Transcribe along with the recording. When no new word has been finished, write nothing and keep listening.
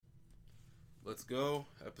Let's go.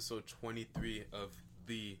 Episode 23 of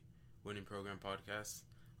the Winning Program podcast.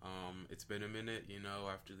 It's been a minute,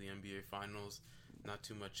 after the NBA Finals. Not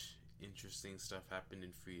too much interesting stuff happened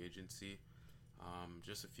in free agency.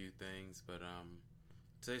 Just a few things, but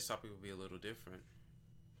today's topic will be a little different.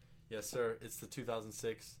 Yes, sir. It's the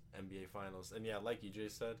 2006 NBA Finals. And yeah, like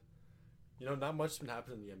EJ said, not much has been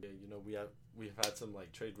happening in the NBA. We've had some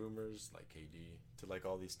trade rumors, like KD to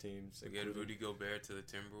all these teams. We had Rudy Gobert to the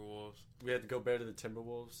Timberwolves. We had Gobert to the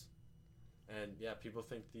Timberwolves. And yeah, people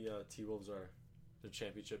think the T-Wolves are the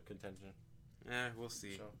championship contention. We'll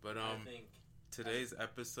see. So, but today's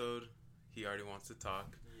episode, he already wants to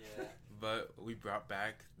talk. Yeah. But we brought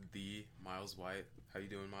back the Miles White. How you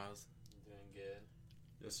doing, Miles? Doing good.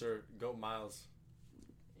 Yes, sir. Go Miles.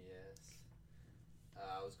 Yes.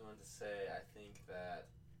 I was going to say, I think that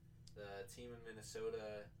the team in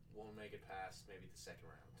Minnesota won't make it past maybe the second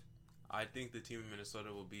round. I think the team in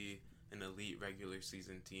Minnesota will be an elite regular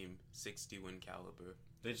season team, 60-win caliber.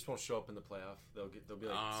 They just won't show up in the playoff. They'll be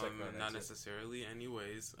second round. Not necessarily.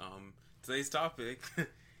 Anyways, today's topic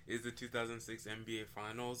is the 2006 NBA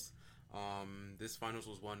Finals. This finals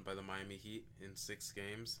was won by the Miami Heat in 6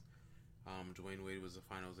 games. Dwayne Wade was the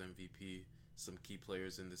Finals MVP. Some key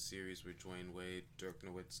players in the series were Dwayne Wade, Dirk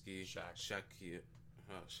Nowitzki, Shaq,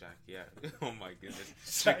 yeah. Oh my goodness.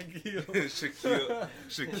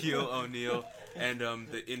 Shaquille O'Neal, and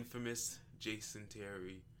the infamous Jason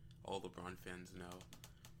Terry. All LeBron fans know.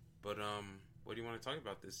 But what do you want to talk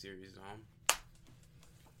about this series, Dom?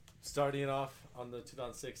 Starting off on the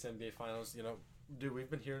 2006 NBA Finals, dude, we've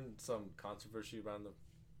been hearing some controversy around the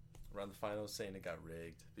finals saying it got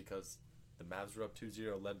rigged because the Mavs were up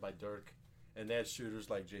 2-0, led by Dirk, and they had shooters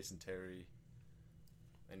like Jason Terry.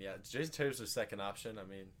 And yeah, Jason Terry's their second option. I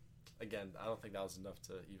mean, again, I don't think that was enough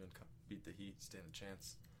to even beat the Heat, stand a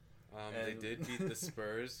chance. They did beat the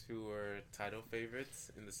Spurs, who were title favorites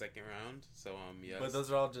in the second round. So yes. But those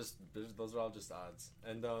are all just odds.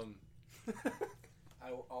 And Dwayne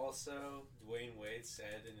Wade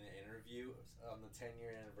said in an interview on the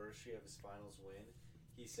 10-year anniversary of his finals win,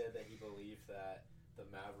 he said that he believed that the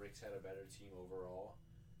Mavericks had a better team overall,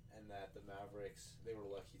 and that the Mavericks, they were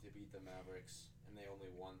lucky to beat the Mavericks, and they only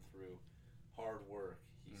won through hard work,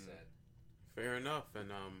 he said. Fair enough,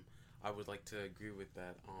 and I would like to agree with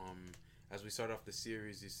that. As we start off the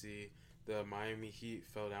series, you see the Miami Heat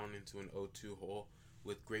fell down into an 0-2 hole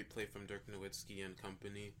with great play from Dirk Nowitzki and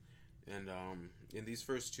company. And in these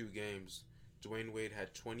first 2 games, Dwayne Wade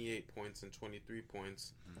had 28 points and 23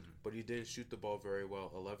 points, but he didn't shoot the ball very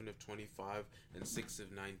well, 11 of 25 and 6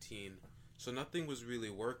 of 19. So nothing was really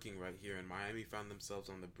working right here, and Miami found themselves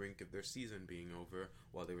on the brink of their season being over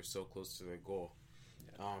while they were so close to their goal.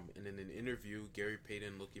 Yeah. And in an interview, Gary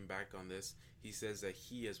Payton, looking back on this, he says that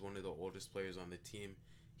he, as one of the oldest players on the team,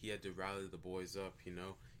 he had to rally the boys up,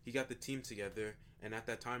 He got the team together, and at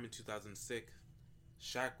that time in 2006,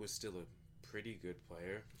 Shaq was still a pretty good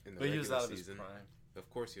player in the regular season. But he was out of his prime. Of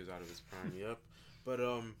course he was out of his prime, yep. But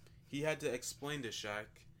he had to explain to Shaq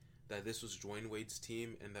that this was Dwayne Wade's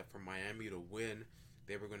team, and that for Miami to win,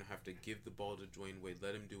 they were going to have to give the ball to Dwayne Wade,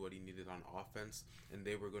 let him do what he needed on offense, and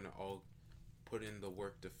they were going to all put in the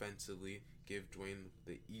work defensively, give Dwayne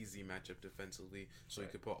the easy matchup defensively, so he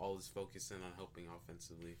could put all his focus in on helping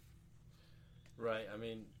offensively. Right, I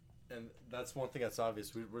mean, and that's one thing that's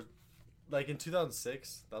obvious. We're like in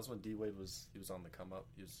 2006, that was when D-Wade was on the come up.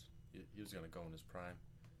 He was going to go in his prime.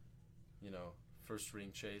 First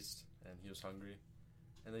ring chased, and he was hungry.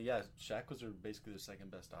 And then, yeah, Shaq was basically their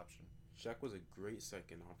second best option. Shaq was a great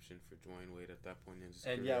second option for Dwayne Wade at that point in his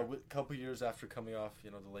career. And yeah, a couple years after coming off,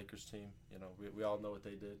 the Lakers team, we all know what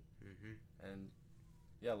they did. Mm-hmm. And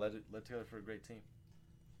yeah, led together for a great team.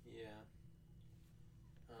 Yeah.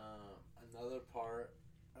 Another part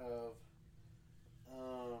of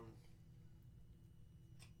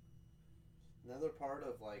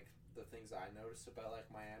the things I noticed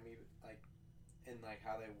about Miami, and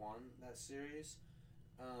how they won that series,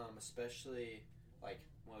 especially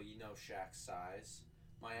Shaq's size.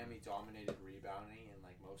 Miami dominated rebounding in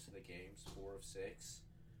most of the games, 4 of 6,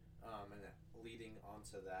 and leading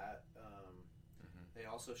onto that, they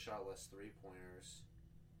also shot less 3-pointers.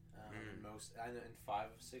 In 5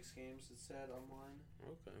 of 6 games, it said online.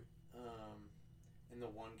 Okay. In the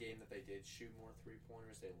one game that they did shoot more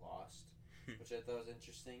 3-pointers, they lost, which I thought was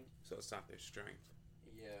interesting. So it's not their strength.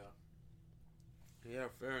 Yeah. Yeah,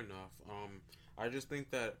 fair enough. I just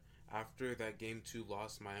think that after that Game 2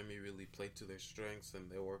 loss, Miami really played to their strengths and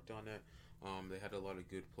they worked on it. They had a lot of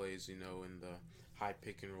good plays, in the high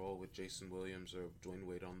pick and roll with Jason Williams or Dwayne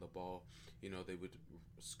Wade on the ball. They would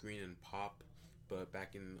screen and pop, but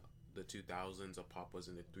back in the 2000s, a pop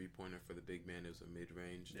wasn't a 3-pointer for the big man; it was a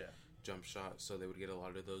mid-range jump shot. So they would get a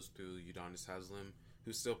lot of those through Udonis Haslem,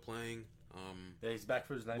 who's still playing. Yeah, he's back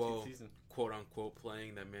for his 19th season. Quote unquote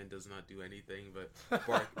playing. That man does not do anything but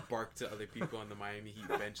bark to other people on the Miami Heat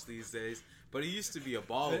bench these days. But he used to be a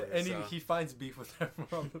baller. And he finds beef with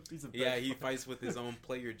everyone. Yeah, he fights with his own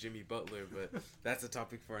player, Jimmy Butler. But that's a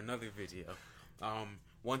topic for another video.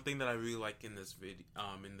 One thing that I really like in this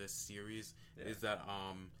in this series is that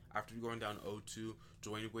after going down 0-2,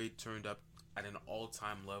 Dwayne Wade turned up at an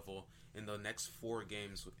all-time level. In the next 4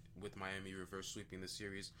 games with Miami reverse sweeping the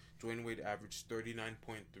series, Dwayne Wade averaged 39.3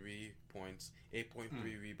 points,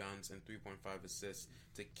 8.3 rebounds, and 3.5 assists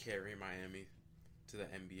to carry Miami to the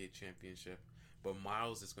NBA championship. But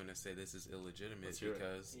Miles is going to say this is illegitimate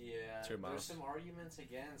because... there's some arguments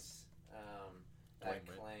against that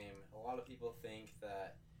claim. A lot of people think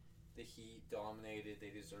that the Heat dominated, they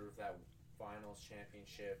deserve that finals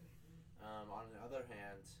championship. On the other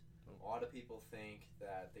hand, a lot of people think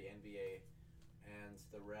that the NBA and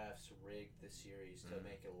the refs rigged the series to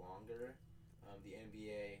make it longer. The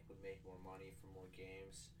NBA would make more money for more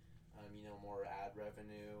games, more ad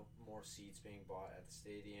revenue, more seats being bought at the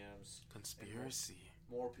stadiums. Conspiracy.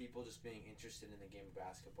 More people just being interested in the game of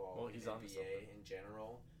basketball. Well, he's on NBA in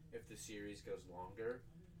general, if the series goes longer.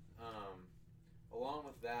 Along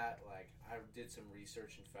with that, I did some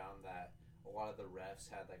research and found that a lot of the refs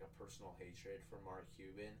had a personal hatred for Mark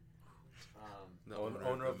Cuban. The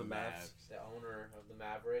owner of the Mavs. The owner of the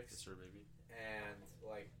Mavericks. Yes, sir, baby. And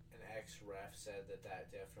an ex-ref said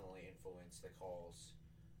that definitely influenced the calls.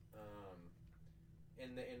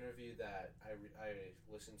 In the interview that I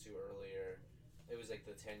listened to earlier, it was the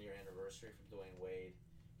 10-year anniversary from Dwayne Wade.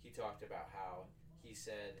 He talked about how he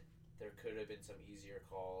said there could have been some easier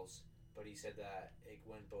calls, but he said that it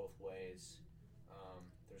went both ways.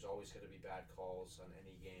 There's always going to be bad calls on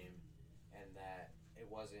any game, and that it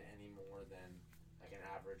wasn't any more than an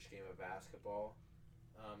average game of basketball.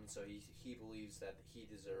 So he believes that he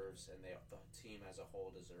deserves, and the team as a whole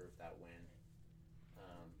deserved that win.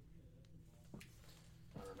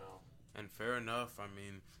 I don't know. And fair enough. I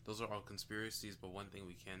mean, those are all conspiracies, but one thing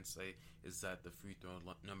we can say is that the free throw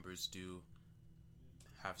numbers do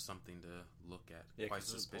have something to look at quite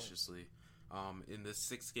suspiciously. In this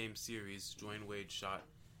 6-game series, Dwayne Wade shot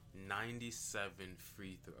 97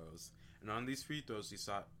 free throws. And on these free throws, he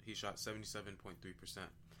shot 77.3%.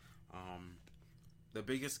 The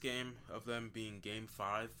biggest game of them being Game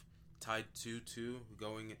 5, tied 2-2,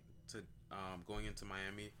 going into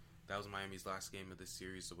Miami. That was Miami's last game of the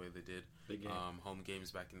series, the way they did. Big game. Home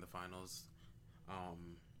games back in the finals.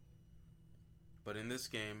 But in this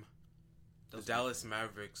game, the Dallas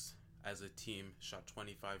Mavericks, as a team, shot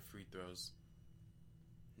 25 free throws.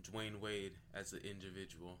 Dwayne Wade, as an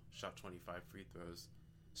individual, shot 25 free throws.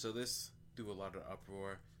 So this threw a lot of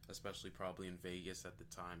uproar, especially probably in Vegas at the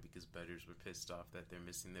time, because bettors were pissed off that they're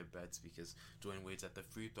missing their bets because Dwayne Wade's at the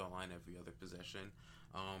free throw line every other possession.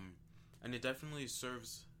 And it definitely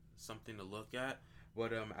serves something to look at.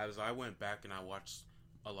 But as I went back and I watched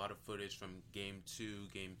a lot of footage from Game 2,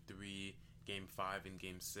 Game 3, Game 5, and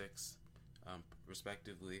Game 6,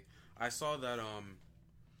 respectively, I saw that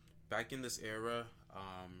back in this era,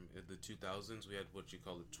 in the 2000s, we had what you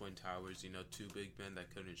call the Twin Towers, 2 big men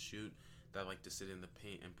that couldn't shoot, that like to sit in the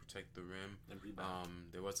paint and protect the rim.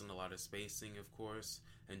 There wasn't a lot of spacing, of course,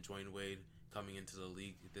 and Dwayne Wade coming into the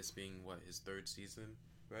league, this being, his 3rd season,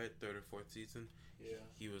 right? 3rd or 4th season? Yeah.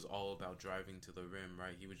 He was all about driving to the rim,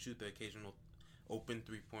 right? He would shoot the occasional open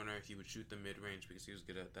 3-pointer. He would shoot the mid-range because he was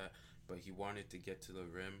good at that, but he wanted to get to the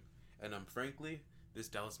rim. And frankly, this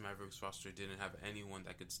Dallas Mavericks roster didn't have anyone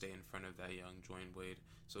that could stay in front of that young Dwayne Wade.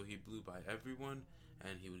 So he blew by everyone,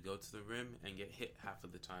 and he would go to the rim and get hit half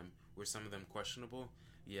of the time. Were some of them questionable?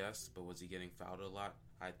 Yes. But was he getting fouled a lot?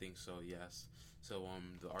 I think so, yes. So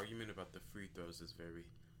the argument about the free throws is very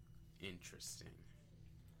interesting.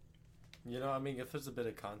 If there's a bit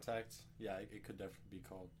of contact, yeah, it could definitely be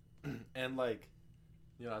called. And,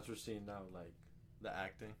 as we're seeing now, the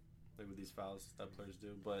acting, with these fouls that players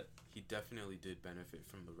do, but... He definitely did benefit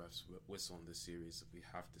from the ref's whistle in this series. We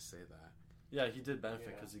have to say that. Yeah, he did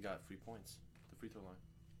benefit because he got free points, the free throw line.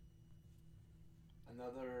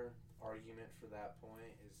 Another argument for that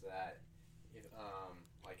point is that, if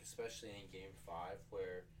especially in Game 5,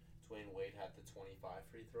 where Dwayne Wade had the 25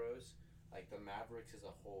 free throws, the Mavericks as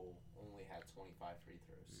a whole only had 25 free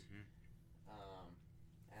throws. Mm-hmm.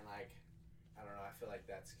 And I don't know, I feel like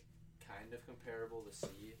that's kind of comparable to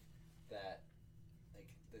see that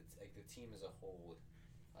the team as a whole,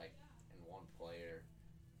 and one player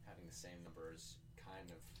having the same numbers, kind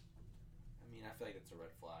of. I feel like it's a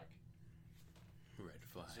red flag. Red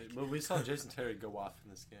flag. But we saw Jason Terry go off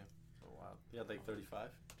in this game. Oh wow, he had like 35.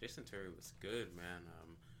 Jason Terry was good, man.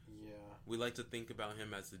 Yeah. We like to think about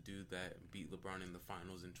him as the dude that beat LeBron in the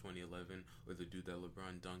finals in 2011, or the dude that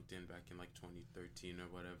LeBron dunked in back in like 2013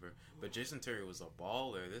 or whatever. But Jason Terry was a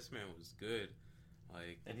baller. This man was good.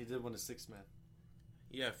 And he did win a 6-man.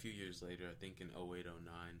 Yeah, a few years later, I think in 08, 09,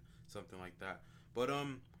 something like that. But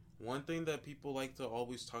one thing that people like to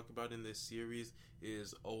always talk about in this series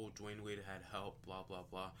is, Dwayne Wade had help, blah blah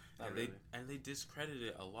blah, and they discredit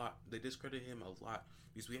it a lot. They discredit him a lot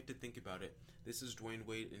because we have to think about it. This is Dwayne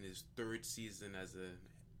Wade in his 3rd season as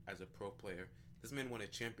a pro player. This man won a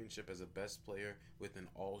championship as a best player with an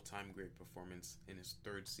all-time great performance in his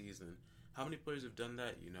 3rd season. How many players have done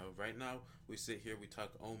that? Right now we sit here, we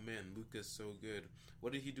talk, oh man, Luka's so good.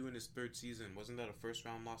 What did he do in his 3rd season? Wasn't that a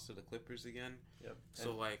 1st-round loss to the Clippers again? Yep.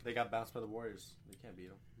 So and they got bounced by the Warriors. They can't beat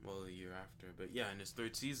them. Well, the year after, but yeah, in his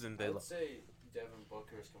 3rd season, I would say Devin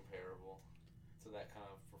Booker is comparable to that kind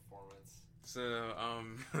of performance. So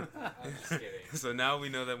I'm just kidding. So now we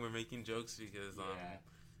know that we're making jokes because Yeah.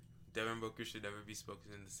 Devin Booker should never be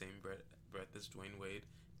spoken in the same breath as Dwayne Wade.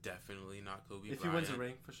 Definitely not Kobe If Bryant. he wins a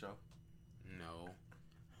ring, for sure. No.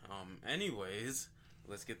 Anyways,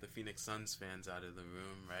 let's get the Phoenix Suns fans out of the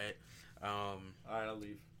room, right? Alright, I'll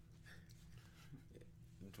leave.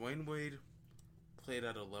 Dwayne Wade played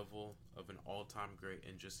at a level of an all-time great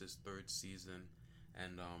in just his 3rd season,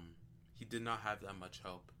 and he did not have that much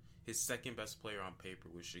help. His 2nd best player on paper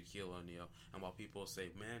was Shaquille O'Neal, and while people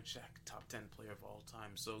say, man, Shaq, top 10 player of all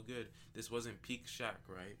time, so good, this wasn't peak Shaq,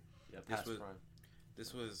 right? Yeah, past prime.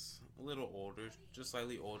 This was a little older, just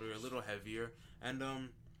slightly older, a little heavier, and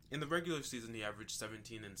in the regular season he averaged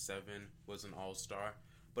 17 and 7, was an all-star,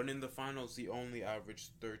 but in the finals he only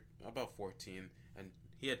averaged about 14, and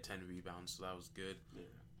he had 10 rebounds, so that was good. Yeah,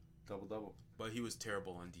 double-double. But he was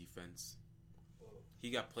terrible on defense.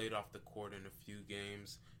 He got played off the court in a few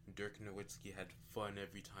games. Dirk Nowitzki had fun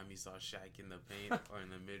every time he saw Shaq in the paint or in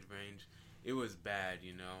the mid-range. It was bad,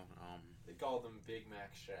 They called him Big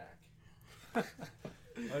Mac Shaq.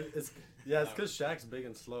 It's because Shaq's big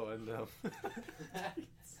and slow, and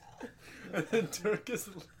and then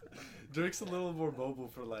Dirk's a little more mobile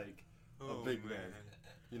for like a big man.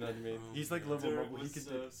 You know what I mean? He's like a little more mobile. Was He could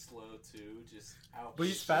so slow too. Just out. But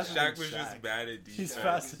he's faster. Shaq was just bad at defense. He's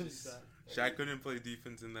faster than Shaq. Shaq couldn't play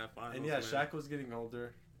defense in that finals. And yeah, man. Shaq was getting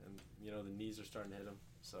older, and the knees are starting to hit him.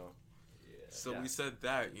 So we said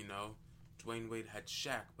that, Dwayne Wade had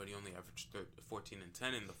Shaq, but he only averaged 14 and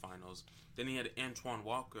 10 in the finals. Then he had Antoine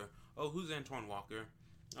Walker. Oh, who's Antoine Walker?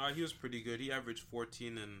 He was pretty good. He averaged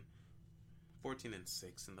 14 and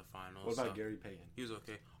 6 in the finals. What about Gary Payton? He was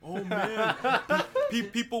okay. Oh man,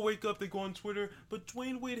 people wake up, they go on Twitter, but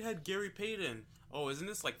Dwayne Wade had Gary Payton. Oh, isn't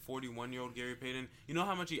this like 41-year-old Gary Payton? You know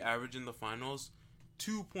how much he averaged in the finals?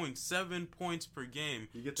 2.7 points per game,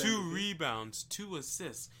 2 rebounds, 2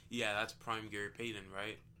 assists. Yeah, that's prime Gary Payton,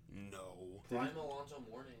 right? No. Prime Alonzo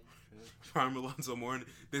Mourning. Prime Alonzo Mourning.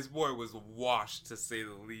 This boy was washed, to say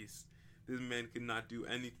the least. This man could not do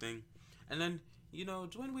anything. And then,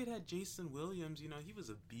 Dwayne Wade had Jason Williams. He was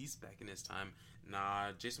a beast back in his time.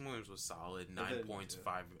 Nah, Jason Williams was solid. 9 points,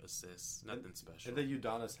 5 assists. Nothing special. And then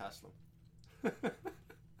Udonis Haslem.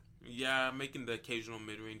 Yeah, making the occasional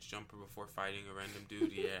mid-range jumper before fighting a random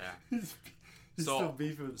dude. Yeah. He's still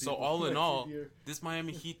beefing with people. So all in all, this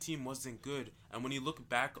Miami Heat team wasn't good. And when you look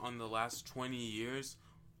back on the last 20 years,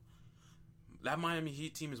 that Miami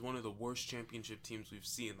Heat team is one of the worst championship teams we've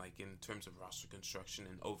seen, like in terms of roster construction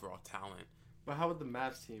and overall talent. But how would the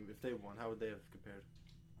Mavs team, if they won, how would they have compared?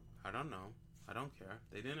 I don't know. I don't care.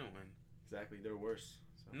 They didn't win. Exactly. They're worse.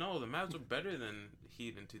 So. No, the Mavs were better than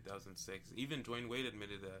Heat in 2006. Even Dwayne Wade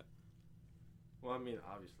admitted that. Well, I mean,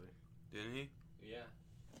 obviously. Didn't he? Yeah.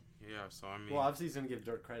 Yeah, so I mean... Well, obviously he's going to give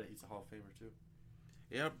Dirk credit. He's a Hall of Famer, too.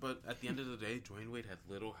 Yeah, but at the end of the day, Dwayne Wade had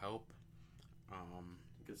little help.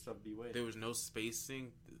 Good stuff, D-Wade. There was no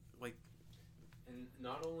spacing. And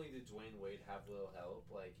not only did Dwayne Wade have little help,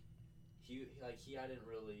 he hadn't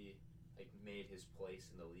really made his place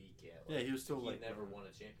in the league yet. Yeah, he was still he never won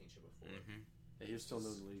a championship before. Mm-hmm. Yeah, he was still new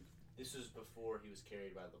in the league. This was before he was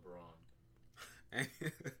carried by LeBron.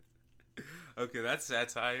 Okay, that's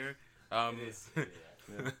satire. It is.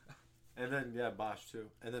 Yeah. And then Bosh too,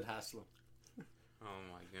 and then Haslem. Oh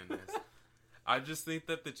my goodness. I just think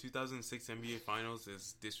that the 2006 NBA Finals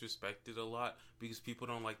is disrespected a lot because people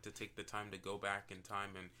don't like to take the time to go back in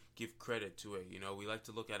time and give credit to it. We like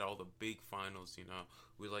to look at all the big finals.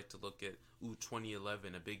 We like to look at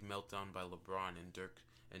 2011, a big meltdown by LeBron and Dirk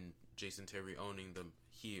and Jason Terry owning the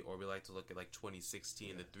Heat, or we like to look at like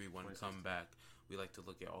 2016, the 3-1 comeback. We like to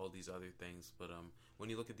look at all these other things, but when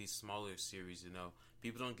you look at these smaller series,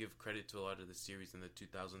 people don't give credit to a lot of the series in the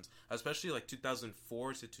 2000s, especially like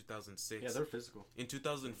 2004 to 2006. Yeah, they're physical. In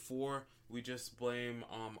 2004, we just blame,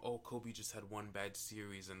 Kobe just had one bad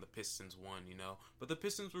series and the Pistons won, But the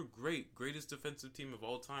Pistons were greatest defensive team of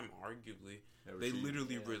all time, arguably. They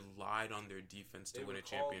literally relied on their defense to win a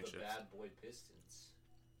championship. They were called the Bad Boy Pistons.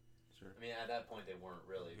 Sure. I mean, at that point they weren't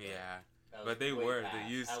really. Yeah. But they were. They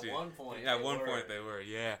used to. At one point they were.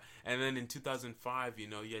 Yeah. And then in 2005, you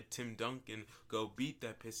had Tim Duncan go beat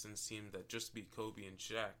that Pistons team that just beat Kobe and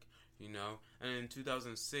Shaq. And in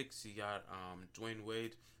 2006, you got Dwayne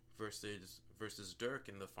Wade versus Dirk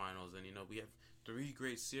in the finals, and we have 3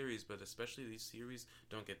 great series, but especially these series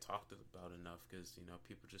don't get talked about enough because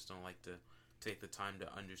people just don't like to take the time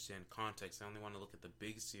to understand context. I only want to look at the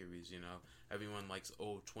big series. Everyone likes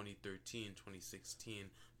 2013, 2016,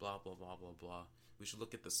 blah blah blah blah blah. We should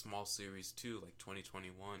look at the small series too, like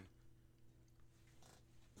 2021.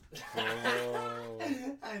 Oh.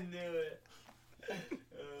 I knew it.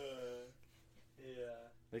 Yeah.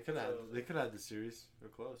 They could have the series. They're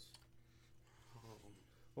close.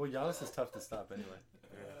 Well, Giannis is tough to stop anyway.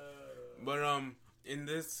 But in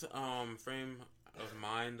this frame of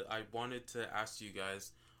mind, I wanted to ask you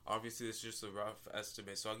guys. Obviously, it's just a rough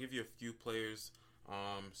estimate, so I'll give you a few players.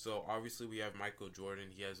 So obviously we have Michael Jordan.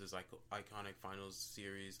 He has his iconic finals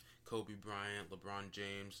series. Kobe Bryant, LeBron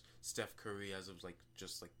James, Steph Curry as of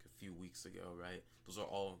just a few weeks ago, right? Those are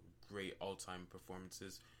all great all-time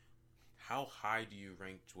performances. How high do you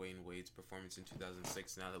rank Dwayne Wade's performance in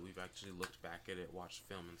 2006 now that we've actually looked back at it, watched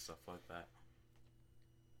film and stuff like that?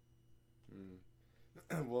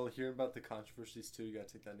 Well, hearing about the controversies too, you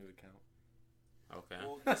gotta take that into account. Okay.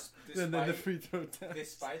 Well, Then the free throw test.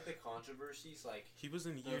 Despite the controversies, he was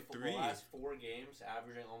in year 3. The last 4 games,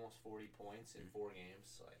 averaging almost 40 points in 4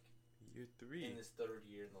 games, year 3 in his 3rd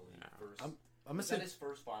year in the league. Yeah. I'm gonna say his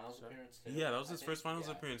first finals appearance too. Yeah, that was his first finals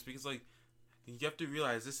appearance because you have to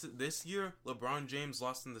realize this year LeBron James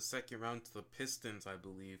lost in the second round to the Pistons, I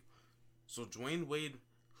believe. So Dwayne Wade,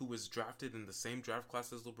 who was drafted in the same draft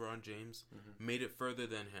class as LeBron James, made it further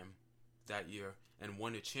than him that year and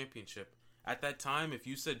won a championship. At that time, if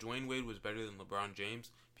you said Dwayne Wade was better than LeBron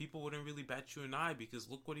James, people wouldn't really bat you an eye because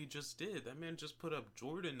look what he just did. That man just put up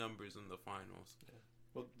Jordan numbers in the finals. Yeah.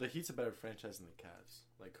 Well, the Heat's a better franchise than the Cavs.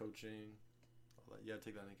 Coaching, all that. You gotta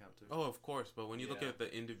take that into account too. Oh, of course. But when you look at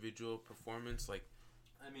the individual performance,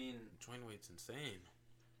 Dwayne Wade's insane.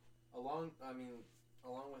 Along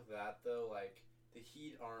with that though, the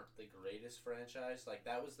Heat aren't the greatest franchise.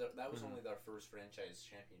 That was only their first franchise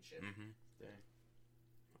championship. Mm-hmm. Dang.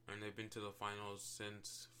 And they've been to the finals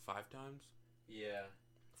since 5 times? Yeah.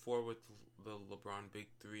 4 with the LeBron Big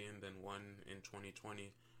 3 and then 1 in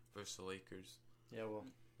 2020 versus the Lakers. Yeah, well,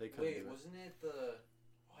 they couldn't. Wait, wasn't it the...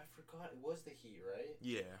 Oh, I forgot. It was the Heat, right?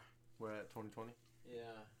 Yeah. We're at 2020?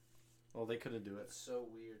 Yeah. Well, they couldn't do it. It's so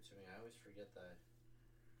weird to me. I always forget that.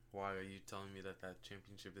 Why are you telling me that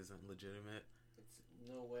championship isn't legitimate? It's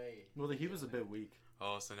no way. Well, the Heat was a bit weak.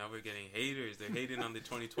 Oh, so now we're getting haters. They're hating on the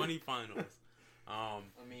 2020 finals.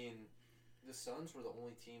 The Suns were the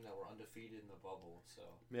only team that were undefeated in the bubble, so...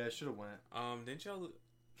 Yeah, I should have went. Didn't y'all...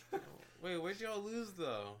 Wait, where'd y'all lose,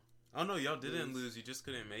 though? Oh, no, y'all didn't lose. You just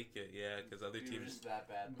couldn't make it. Yeah, because other teams... were just that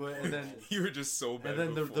bad. And then... You were just so bad.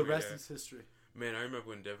 And then the rest is history. Man, I remember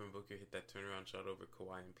when Devin Booker hit that turnaround shot over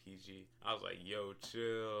Kawhi and PG. I was like, yo,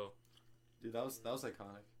 chill. Dude, that was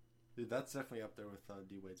iconic. Dude, that's definitely up there with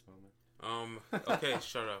D Wade's moment. Okay,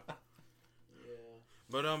 shut up. Yeah.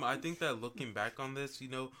 But I think that looking back on this,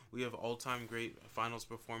 we have all-time great finals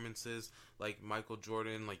performances, like Michael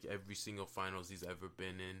Jordan, every single finals he's ever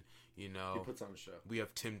been in, He puts on a show. We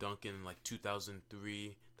have Tim Duncan in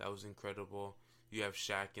 2003. That was incredible. You have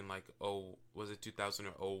Shaq in was it 2000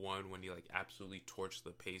 or 01 when he absolutely torched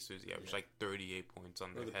the Pacers. He averaged 38 points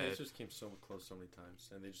on their the head. Pacers came so close so many times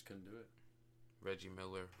and they just couldn't do it. Reggie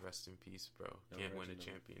Miller, rest in peace, bro. Can't win a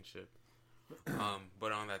championship.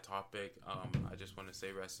 But on that topic, I just want to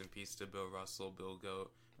say rest in peace to Bill Russell, Bill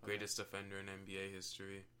Goat, greatest defender in NBA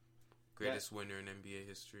history, greatest winner in NBA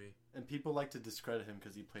history. And people like to discredit him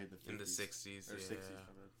because he played in the 60s, or 60s,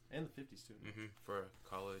 and the 50s too. For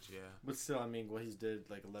college, yeah. But still, what he's did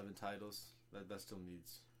 11 titles, that still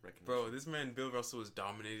needs recognition. Bro, this man Bill Russell was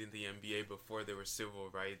dominating the NBA before there were civil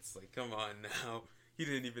rights. Come on now. He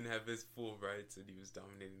didn't even have his full rights and he was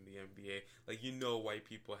dominating the NBA. White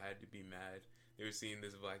people had to be mad. they were seeing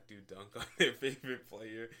this black dude dunk on their favorite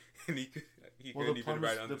player, and he Well, couldn't the even plumbers-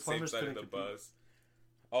 ride on the the same plumbers side of couldn't the compete. bus.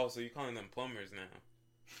 Oh, so you're calling them plumbers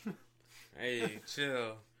now? Hey,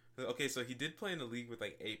 chill. Okay, so he did play in a league with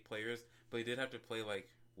like 8 players, but he did have to play like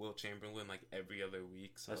Will Chamberlain like every other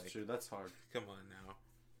week. So That's like, true. That's hard. come on now.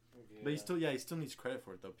 But he still needs credit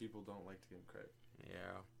for it though. People don't like to give him credit.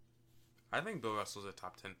 Yeah, I think Bill Russell's a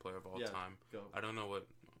top 10 player of all Yeah. time. Go. I don't know what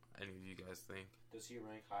any of you guys think. Does he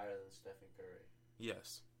rank higher than Stephen Curry?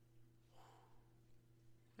 Yes.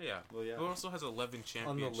 Yeah. Well, yeah. Bill Russell has 11 On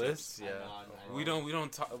championships. the list, I yeah. know. We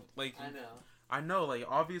don't talk like I know. I know, like,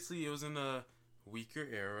 obviously it was in a weaker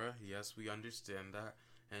era. Yes, we understand that.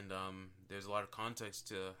 And there's a lot of context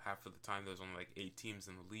to half of the time there's only, like, 8 teams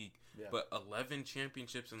in the league. Yeah. But 11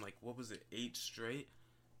 championships and, like, what was it, 8 straight?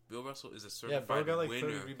 Bill Russell is a Yeah, bro certified got like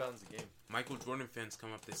winner. 30 rebounds a game. Michael Jordan fans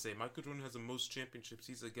come up, they say, Michael Jordan has the most championships.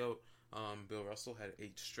 He's a GOAT. Bill Russell had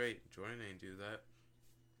 8 straight. Jordan ain't do that.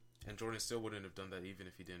 And Jordan still wouldn't have done that even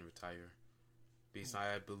if he didn't retire. Because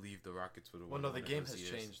I believe the Rockets would have Well, won. no, the one of game those has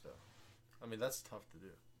years. changed though. I mean, that's tough to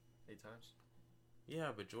do. 8 times.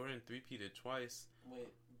 Yeah, but Jordan three-peated twice. Wait,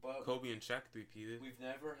 but Kobe and Shaq three-peated. we've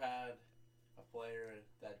never had a player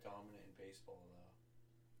that dominant in baseball, though.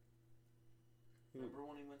 Who? Remember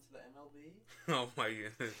when he went to the MLB? Oh my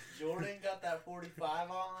goodness. Jordan got that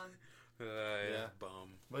 45 on. Yeah, Yeah.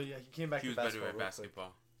 bum. But yeah, he came back He to was better basketball. at real quick.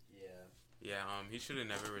 basketball. Yeah. Yeah, he should have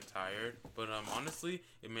never retired. But honestly,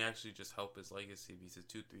 it may actually just help his legacy because his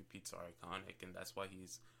 2 3-peats are iconic, and that's why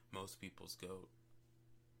he's most people's GOAT.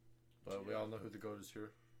 But we all know who the GOAT is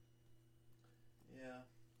here.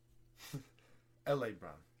 Yeah. L.A.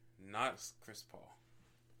 Brown. Not Chris Paul.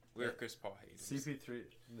 We're Yeah. Chris Paul haters. CP3.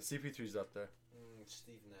 The CP3's up there.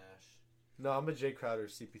 Steve Nash. No, I'm a Jay Crowder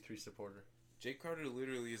CP3 supporter. Jay Crowder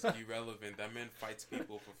literally is irrelevant. That man fights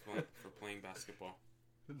people for playing basketball.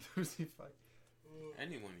 Who's he fight?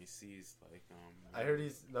 Anyone he sees, like I heard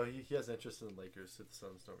he has interest in the Lakers if the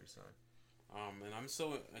Suns don't resign. And I'm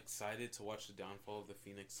so excited to watch the downfall of the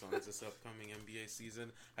Phoenix Suns this upcoming NBA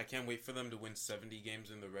season. I can't wait for them to win 70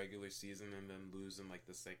 games in the regular season and then lose in like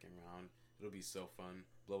the second round. It'll be so fun.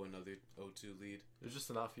 Blow another 0-2 lead. It was just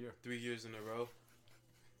an off year. 3 years in a row.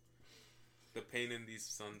 The pain in these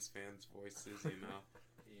Suns fans' voices, you know.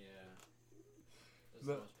 Yeah. This is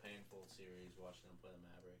No. the most painful series watching them play the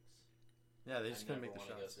Mavericks. Yeah, they I just couldn't never make the want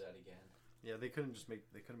to go shots. through that again. Yeah, they couldn't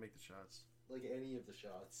make the shots. Like any of the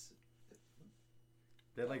shots.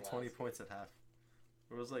 They had like That 20 last- points at half.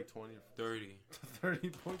 It was like 20 30. 30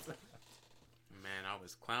 points at half. Man, I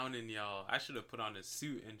was clowning y'all. I should have put on a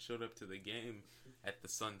suit and showed up to the game at the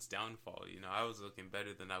Suns' downfall. You know, I was looking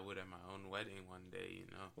better than I would at my own wedding one day, you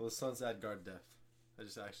know. Well, the Suns add guard depth. I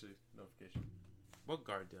just actually notification. What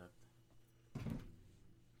guard depth?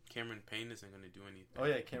 Cameron Payne isn't going to do anything. Oh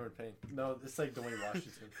yeah, Cameron Payne. No, it's like Dwayne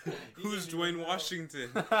Washington. Who's He didn't even Dwayne know. Washington?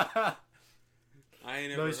 no, I ain't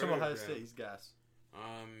never he's from heard of Ohio him. State. He's gas.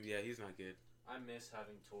 Yeah, he's not good. I miss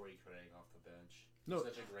having Torrey Craig off the bench. No,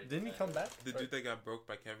 Such a great didn't he defender. come back? The Or- dude that got broke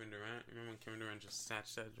by Kevin Durant. Remember when Kevin Durant just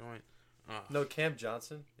snatched that joint? No, Cam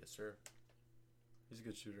Johnson. Yes, sir. He's a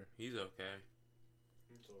good shooter. He's okay.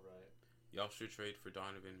 It's alright. Y'all should trade for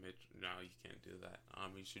Donovan Mitchell. No, you can't do that.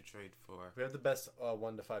 You should trade for. We have the best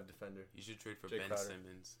 1 to 5 defender. You should trade for Jay Ben Crowder.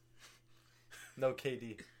 Simmons. No,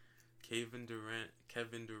 KD. Kevin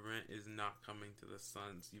Durant is not coming to the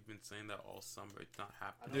Suns. You've been saying that all summer. It's not I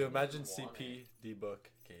happening. Dude, don't imagine even want CP, D Book,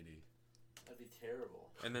 KD. That'd be terrible.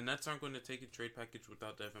 And the Nets aren't going to take a trade package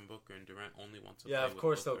without Devin Booker, and Durant only wants to Yeah, play of with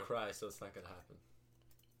course they'll Booker. cry, so it's not gonna happen.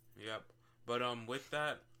 Yep. But with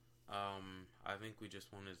that, I think we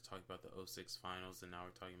just wanted to talk about the 06 finals, and now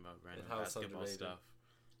we're talking about random And how it's basketball underrated. stuff.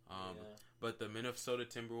 Yeah. But the Minnesota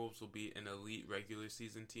Timberwolves will be an elite regular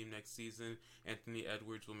season team next season. Anthony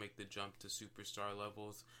Edwards will make the jump to superstar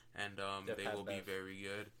levels, and Yeah, they Pat will be Bev. very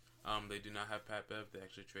good. They do not have Pat Bev. They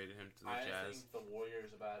actually traded him to the I Jazz. think the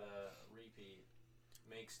Warriors about a repeat.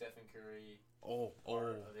 Make Stephen Curry Oh.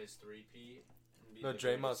 part of his three-peat. and be No, the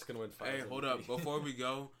Draymond's greatest. gonna win 5. Hey, hold up. Before we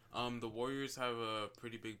go, the Warriors have a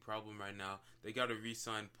pretty big problem right now. They got to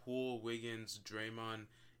re-sign Poole, Wiggins, Draymond,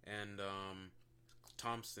 and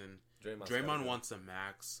Thompson. Draymond wants a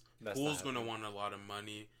max. Poole's going to want a lot of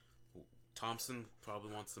money. Thompson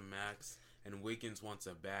probably wants a max. And Wiggins wants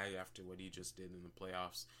a bag after what he just did in the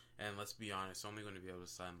playoffs. And let's be honest, only going to be able to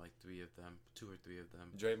sign like 3 of them, 2 or 3 of them.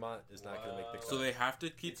 Draymond is not gonna make the cut. So they have to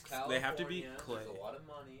keep. It's They have to be California, Clay. There's a lot of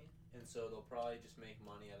money, and so they'll probably just make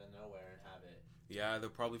money out of nowhere and have it. Yeah, they'll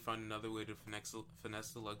probably find another way to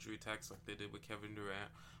finesse the luxury tax like they did with Kevin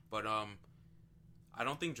Durant. But I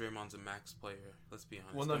don't think Draymond's a max player. Let's be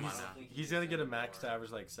honest. Well, no, Come on he's, now. think he's he gonna is get a anymore. max to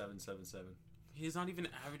average like 7, 7, 7. He's not even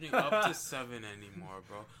averaging up to 7 anymore,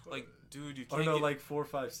 bro. Like, dude, you Or can't. no, Get, like 4,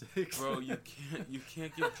 5, 6. bro, you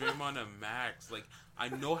can't give Draymond a max. Like, I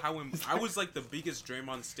know how I was like the biggest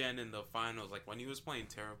Draymond stan in the finals. Like when he was playing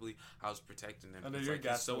terribly, I was protecting him. I know It's you're like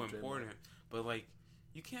he's gassed so up Draymond. important. But like,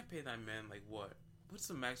 you can't pay that man like what? What's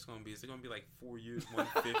the max gonna be? Is it gonna be like 4 years,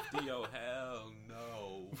 150? Oh hell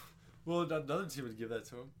no! Well, another team would give that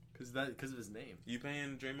to him because of his name. You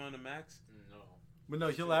paying Draymond a max? No. But no,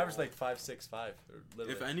 he'll average like 5, 6, 5. Or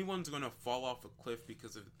literally. If anyone's gonna fall off a cliff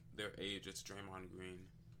because of their age, it's Draymond Green.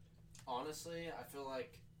 Honestly, I feel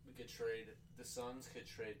like the Suns could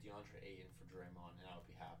trade DeAndre Ayton for Draymond, and I would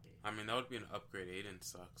be happy. I mean, that would be an upgrade. Aiden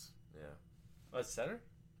sucks. Yeah. A center?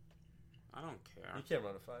 I don't care. He can't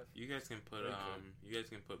run a 5. You guys can put Very you guys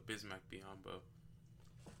can put Bismack Biyombo.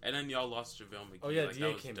 And then y'all lost JaVale McGee. Oh yeah, like, Da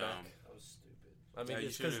that was came dumb. back. That was stupid. I mean, Yeah, you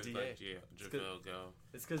it's should because have Da. let JaVale go.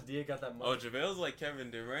 It's because Da got that Oh, money. JaVale's like Kevin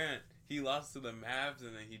Durant. He lost to the Mavs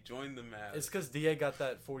and then he joined the Mavs. It's because Da got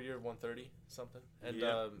that 4-year 130 something, and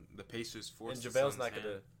Yeah, the Pacers forced. and the JaVale's Suns' not hand.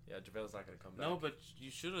 gonna. Yeah, JaVale's not gonna come back. No, but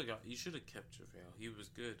you should have kept JaVale. He was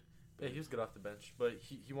good. Yeah, he was good off the bench, but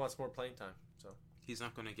he wants more playing time. So He's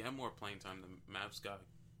not gonna get more playing time. The Mavs got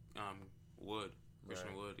Wood, Christian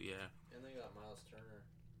Right. Wood. Yeah. And they got Miles Turner,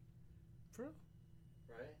 for real?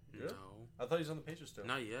 right? Yeah. No, I thought he was on the Pacers still.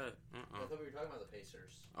 not yet. I thought we were talking about the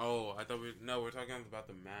Pacers. Oh, I thought we're talking about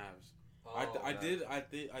the Mavs. Oh, I right.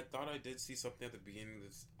 thought I did see something at the beginning of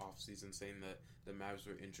this offseason saying that the Mavs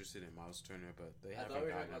were interested in Miles Turner, but they I haven't thought we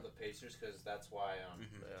were gotten talking about the Pacers because that's why Mhm.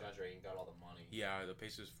 Yeah. DeAndre Ayton got all the money. Yeah, the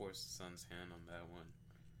Pacers forced the Suns' hand on that one.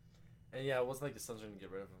 And yeah, it wasn't like the Suns were gonna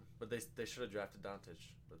get rid of him, but they should have drafted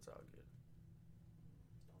Doncic. That's all good.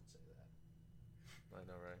 Don't say that. I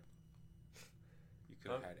know, right? You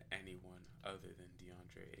could have had anyone other than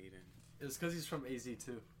DeAndre Ayton. It was because he's from AZ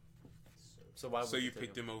too. So, So why? So would you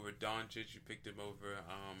picked him over Doncic. You picked him over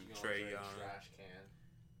Trey DeAndre Young. trash can.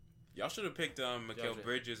 Y'all should have picked Mikal DeAndre.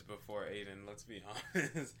 Bridges before Ayton. Let's be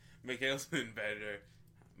honest. Mikhail's been better.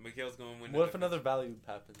 Mikhail's going to win. What if another value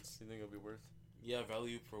happens? You think it'll be worth? Yeah,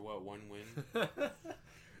 value for what? 1 win.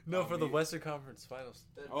 No, for the you- Western Conference Finals.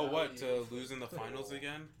 The Oh, what? To value- lose in the finals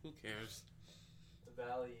again? Who cares? The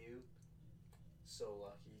value. So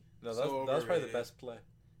lucky. No, So that was probably the overrated. best play.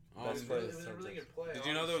 Um, That's It play was the a really Celtics. good play. did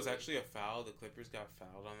you know there was honestly. actually a foul? The Clippers got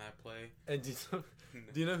fouled on that play. And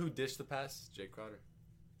do you know who dished the pass? Jay Crowder.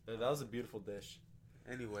 That was a beautiful dish.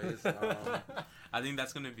 Anyways, I think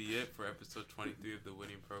that's going to be it for episode 23 of the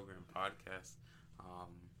Winning Program podcast.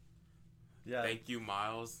 Yeah. Thank you,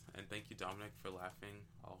 Miles, and thank you, Dominic, for laughing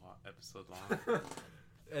all episode long.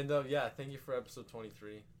 And yeah, thank you for episode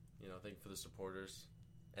 23. Thank you for the supporters,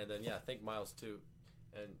 and then thank Miles too.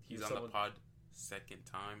 And He's on the pod second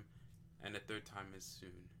time, and the third time is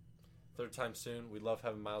soon. Third time soon. We love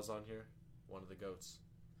having Miles on here. One of the goats.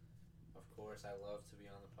 Of course, I love to be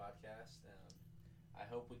on the podcast. I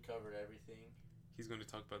hope we covered everything. He's going to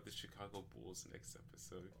talk about the Chicago Bulls next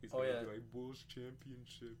episode. He's Oh, going to yeah. be like, Bulls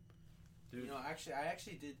championship. Dude. I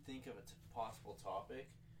actually did think of a possible topic.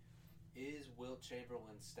 Is Wilt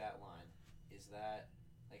Chamberlain's stat line? Is that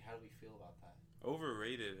how do we feel about that?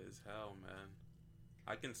 Overrated as hell, man.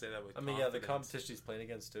 I can say that with the confidence. competition he's playing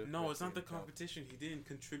against too. No, it's not the That's gonna count. competition. He didn't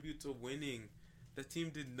contribute to winning. The team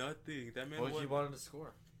did nothing. That man Well, he won. wanted to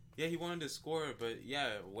score. Yeah, he wanted to score, but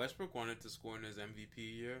Westbrook wanted to score in his MVP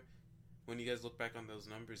year. When you guys look back on those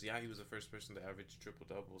numbers, he was the first person to average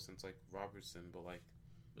triple-double since, Robertson, but,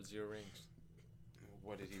 With 0 rings.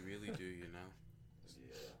 what did he really do, Yeah.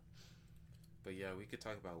 But, we could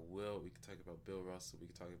talk about Wilt, we could talk about Bill Russell, we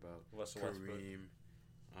could talk about Russell Westbrook. Kareem.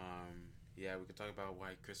 We could talk about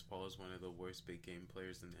why Chris Paul is one of the worst big game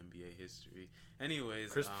players in NBA history.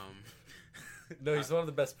 Anyways, No, he's one of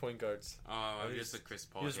the best point guards. I'm He's- just a Chris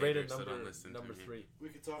Paul He was hater, rated so don't listen number to me. 3. We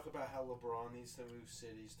could talk about how LeBron needs to move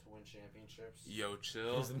cities to win championships. Yo,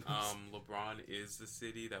 chill. He's the most- LeBron is the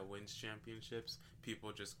city that wins championships.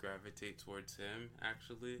 People just gravitate towards him,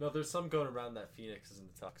 actually. No, there's some going around that Phoenix is in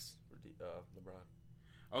the talks for LeBron.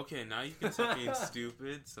 Okay, now you can stop being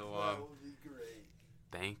stupid. So, That would be great.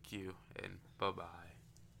 thank you, and bye-bye.